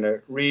that I'm going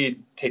to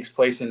read takes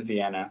place in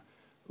Vienna.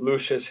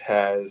 Lucius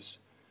has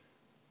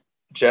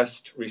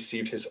just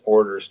received his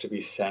orders to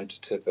be sent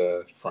to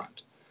the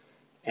front.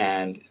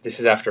 And this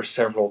is after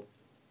several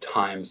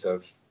times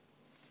of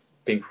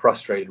being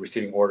frustrated,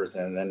 receiving orders,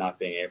 and then not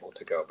being able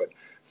to go. But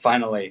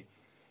finally,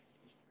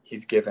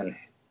 he's given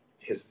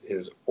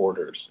his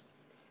orders.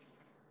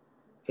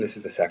 This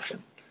is the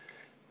section.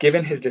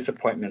 Given his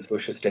disappointments,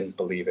 Lucius didn't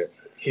believe it.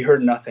 He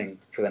heard nothing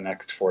for the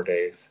next 4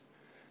 days.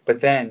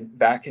 But then,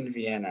 back in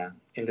Vienna,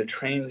 in the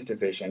trains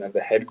division of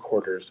the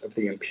headquarters of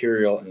the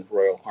Imperial and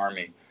Royal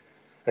Army,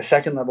 a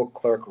second-level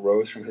clerk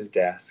rose from his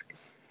desk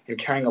and,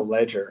 carrying a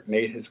ledger,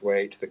 made his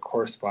way to the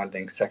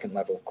corresponding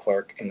second-level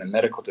clerk in the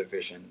medical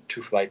division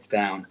 2 flights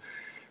down,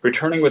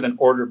 returning with an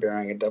order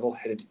bearing a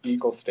double-headed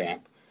eagle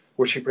stamp,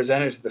 which he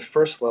presented to the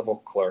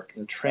first-level clerk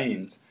in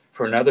trains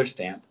for another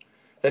stamp,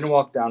 then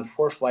walked down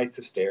 4 flights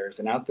of stairs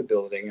and out the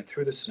building and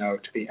through the snow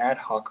to the ad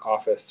hoc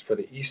office for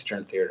the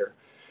Eastern Theater,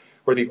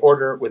 where the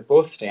order with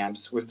both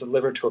stamps was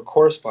delivered to a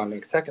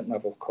corresponding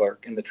second-level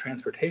clerk in the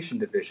transportation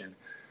division,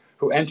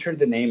 who entered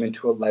the name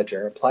into a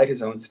ledger, applied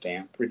his own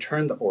stamp,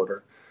 returned the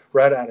order,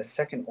 wrote out a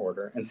second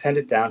order, and sent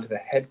it down to the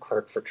head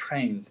clerk for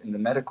trains in the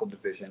medical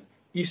division,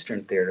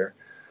 Eastern Theater,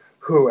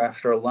 who,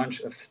 after a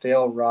lunch of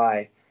stale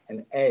rye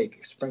and egg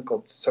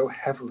sprinkled so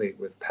heavily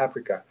with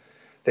paprika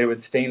they would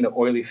stain the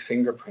oily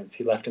fingerprints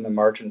he left in the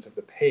margins of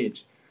the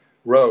page,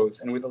 rose,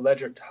 and with the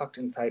ledger tucked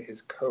inside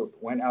his coat,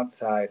 went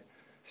outside,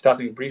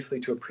 stopping briefly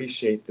to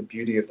appreciate the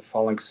beauty of the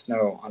falling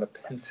snow on a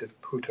pensive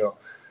puto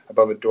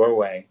above a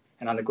doorway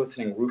and on the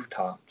glistening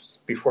rooftops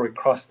before he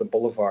crossed the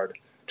boulevard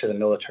to the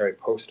military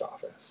post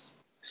office.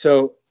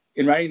 So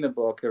in writing the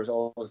book, there was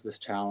always this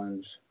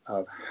challenge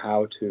of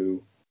how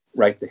to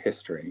write the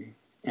history.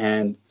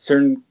 And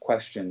certain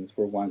questions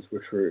were ones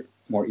which were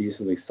more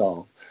easily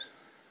solved,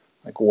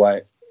 like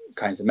what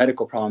kinds of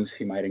medical problems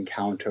he might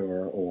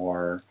encounter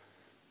or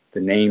the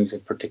names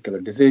of particular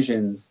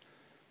divisions.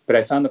 But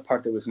I found the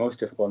part that was most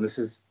difficult, and this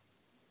has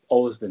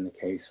always been the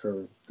case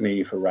for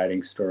me for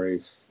writing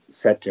stories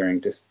set during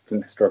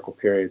distant historical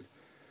periods,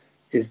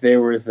 is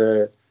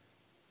that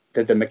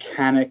the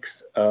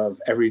mechanics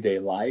of everyday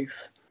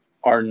life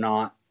are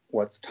not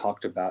what's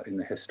talked about in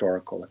the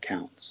historical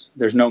accounts.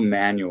 There's no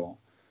manual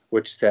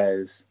which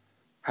says,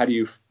 how do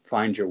you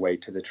find your way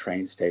to the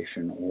train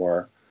station,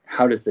 or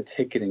how does the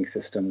ticketing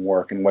system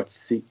work, and what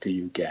seat do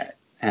you get,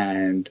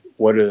 and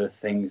what are the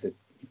things that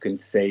you can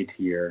say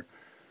to your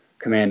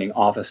commanding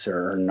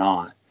officer or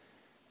not.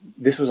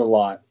 This was a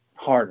lot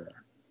harder.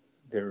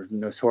 There were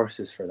no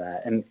sources for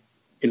that. And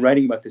in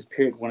writing about this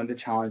period, one of the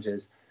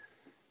challenges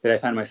that I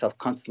found myself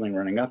constantly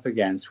running up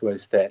against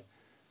was that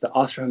the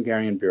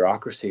Austro-Hungarian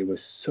bureaucracy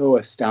was so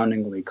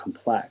astoundingly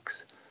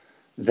complex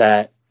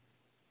that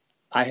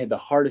I had the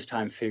hardest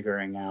time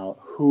figuring out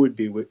who would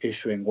be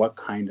issuing what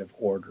kind of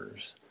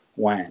orders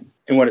when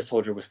and what a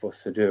soldier was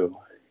supposed to do.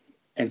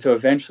 And so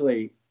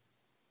eventually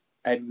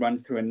I'd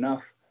run through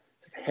enough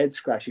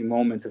head-scratching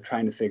moments of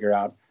trying to figure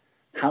out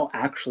how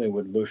actually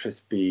would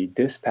Lucius be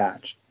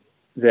dispatched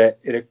that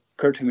it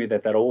occurred to me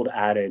that old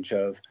adage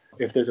of,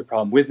 if there's a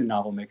problem with the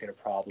novel, make it a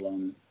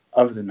problem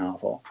of the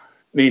novel,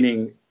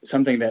 meaning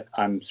something that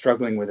I'm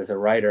struggling with as a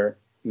writer,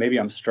 maybe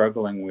I'm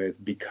struggling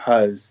with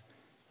because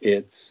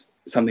it's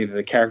something that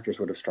the characters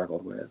would have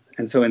struggled with.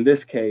 And so in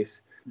this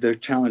case, the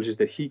challenges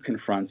that he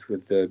confronts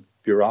with the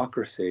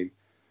bureaucracy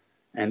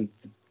and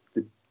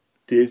the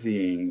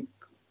dizzying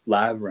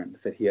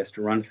labyrinth that he has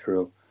to run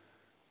through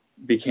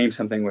became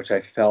something which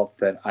I felt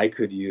that I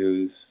could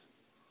use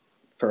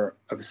for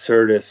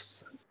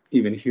absurdist,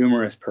 even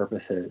humorous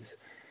purposes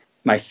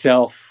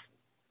myself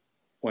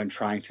when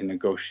trying to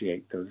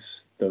negotiate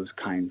those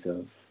kinds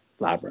of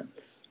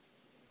labyrinths.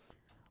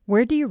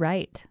 Where do you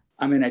write?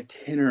 I'm an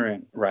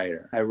itinerant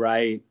writer. I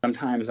write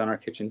sometimes on our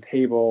kitchen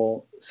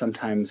table,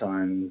 sometimes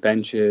on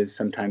benches,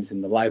 sometimes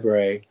in the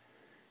library.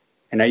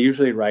 And I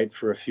usually write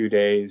for a few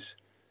days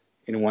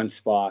in one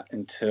spot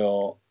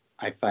until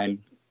I find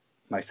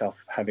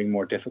myself having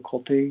more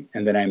difficulty,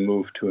 and then I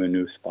move to a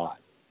new spot.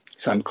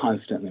 So I'm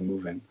constantly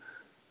moving.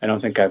 I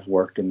don't think I've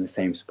worked in the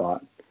same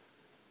spot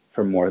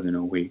for more than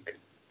a week.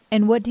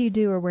 And what do you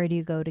do, or where do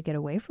you go to get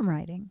away from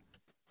writing?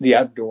 The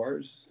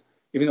outdoors.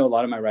 Even though a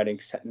lot of my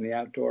writing's set in the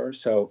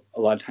outdoors, so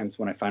a lot of times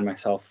when I find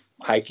myself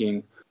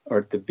hiking or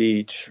at the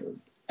beach,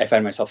 I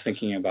find myself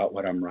thinking about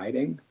what I'm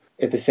writing.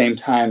 At the same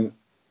time,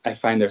 I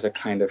find there's a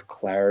kind of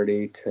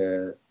clarity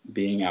to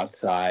being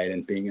outside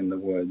and being in the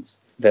woods.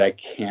 that I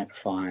can't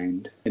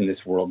find in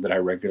this world that I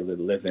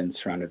regularly live in,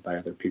 surrounded by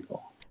other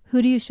people.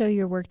 Who do you show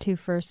your work to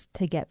first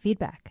to get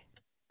feedback?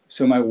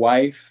 So my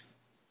wife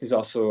is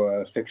also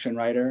a fiction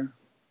writer.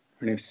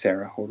 Her name's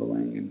Sarah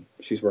Hodeling, and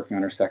she's working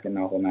on her second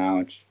novel now.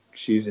 And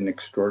she's an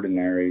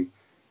extraordinary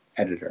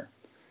editor.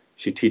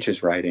 She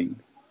teaches writing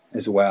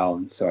as well,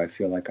 and so I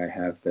feel like I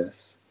have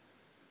this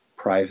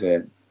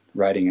private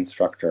writing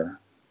instructor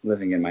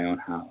living in my own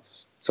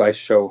house. So I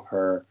show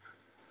her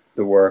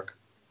the work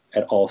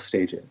at all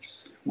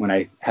stages, when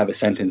I have a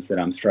sentence that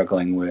I'm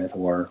struggling with,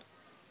 or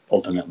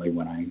ultimately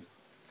when I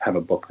have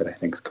a book that I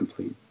think is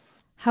complete.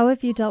 How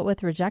have you dealt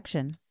with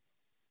rejection?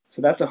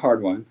 So that's a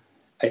hard one.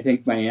 I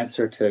think my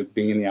answer to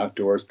being in the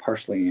outdoors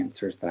partially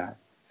answers that.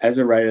 As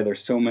a writer,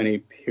 there's so many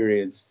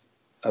periods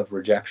of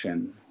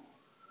rejection,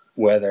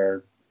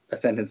 whether a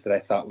sentence that I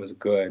thought was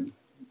good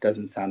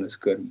doesn't sound as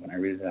good when I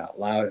read it out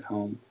loud at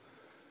home,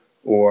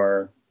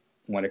 or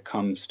when it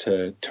comes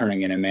to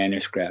turning in a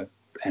manuscript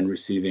and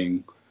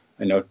receiving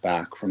a note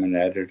back from an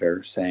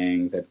editor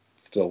saying that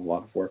still a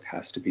lot of work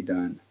has to be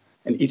done.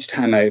 And each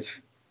time I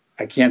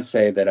can't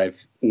say that I've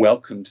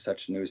welcomed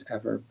such news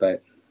ever,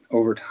 but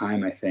over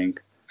time I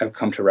think I've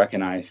come to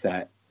recognize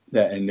that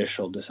that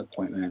initial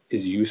disappointment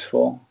is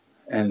useful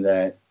and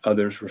that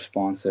others'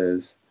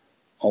 responses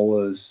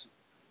always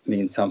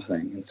mean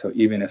something. And so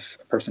even if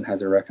a person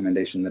has a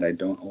recommendation that I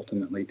don't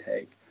ultimately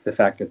take, the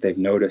fact that they've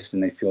noticed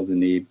and they feel the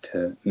need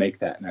to make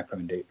that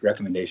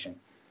recommendation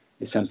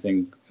is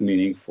something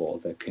meaningful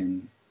that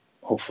can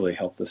hopefully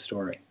help the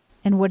story.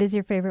 And what is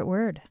your favorite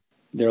word?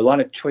 There are a lot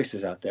of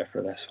choices out there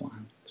for this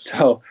one.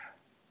 So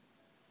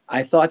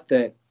I thought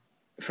that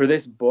for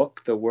this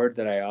book, the word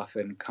that I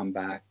often come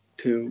back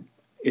to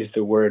is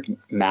the word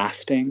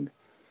masting.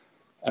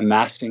 A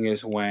masting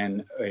is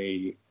when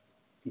a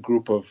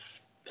group of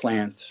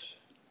plants,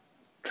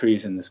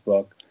 trees in this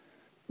book,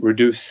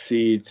 reduce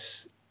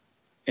seeds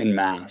in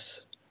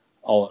mass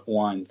all at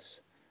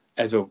once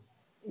as a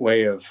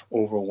way of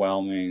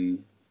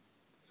overwhelming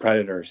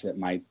predators that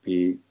might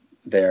be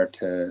there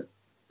to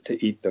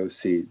eat those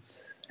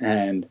seeds.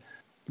 And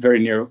very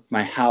near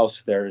my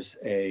house, there's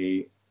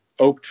a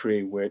oak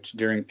tree which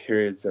during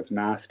periods of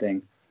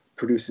masting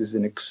produces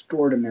an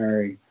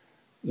extraordinary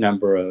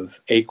number of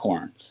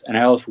acorns. And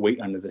I always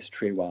wait under this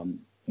tree while I'm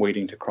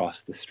waiting to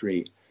cross the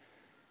street.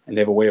 And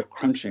they have a way of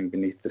crunching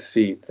beneath the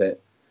feet that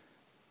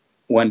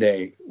one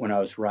day when I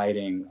was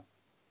writing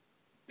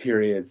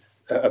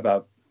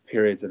about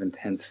periods of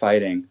intense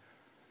fighting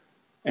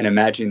and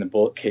imagining the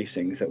bullet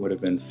casings that would have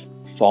been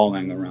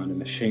falling around a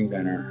machine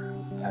gunner,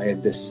 I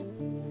had this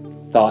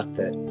thought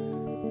that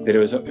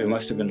it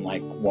must have been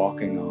like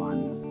walking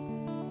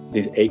on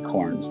these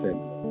acorns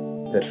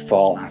that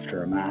fall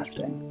after a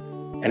masting.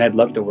 And I'd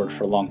loved the word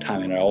for a long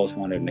time, and I always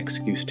wanted an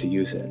excuse to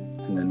use it.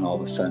 And then all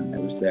of a sudden,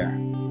 it was there.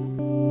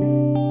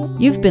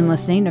 You've been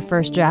listening to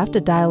First Draft,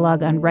 a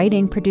dialogue on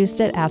writing produced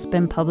at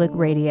Aspen Public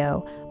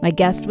Radio. My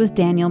guest was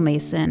Daniel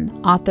Mason,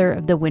 author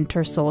of The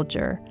Winter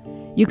Soldier.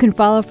 You can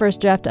follow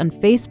First Draft on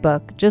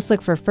Facebook. Just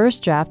look for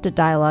First Draft, a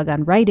dialogue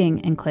on writing,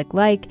 and click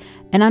like,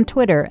 and on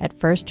Twitter at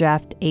First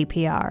Draft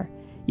APR.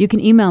 You can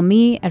email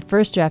me at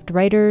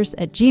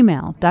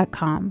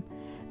firstdraftwriters@gmail.com.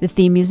 The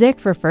theme music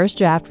for First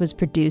Draft was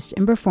produced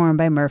and performed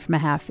by Murph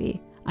Mahaffey.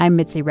 I'm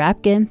Mitzi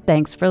Rapkin.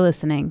 Thanks for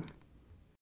listening.